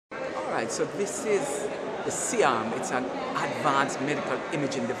Right, so this is the C-arm. It's an advanced medical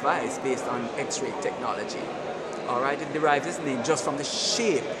imaging device based on X-ray technology. All right, it derives its name just from the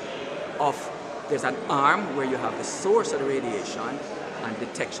shape of, there's an arm where you have the source of the radiation and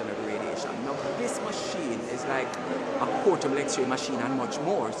detection of the radiation. Now this machine is like a portable X-ray machine and much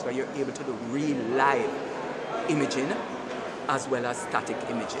more, so you're able to do real live imaging as well as static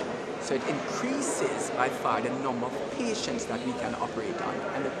imaging. So it increases by far the number of patients that we can operate on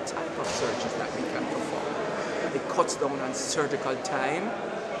and the type of surgeries that we can perform. It cuts down on surgical time,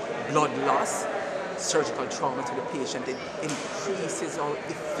 blood loss, surgical trauma to the patient. It increases our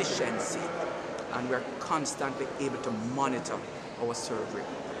efficiency, and we're constantly able to monitor our surgery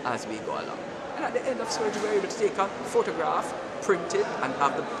as we go along. And at the end of surgery, we're able to take a photograph, print it, and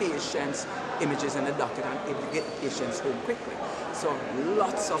have the patient's images in the docket and able to get the patients home quickly. So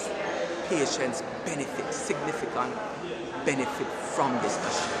lots of patients benefit, significant benefit from this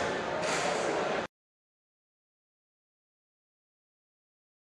machine.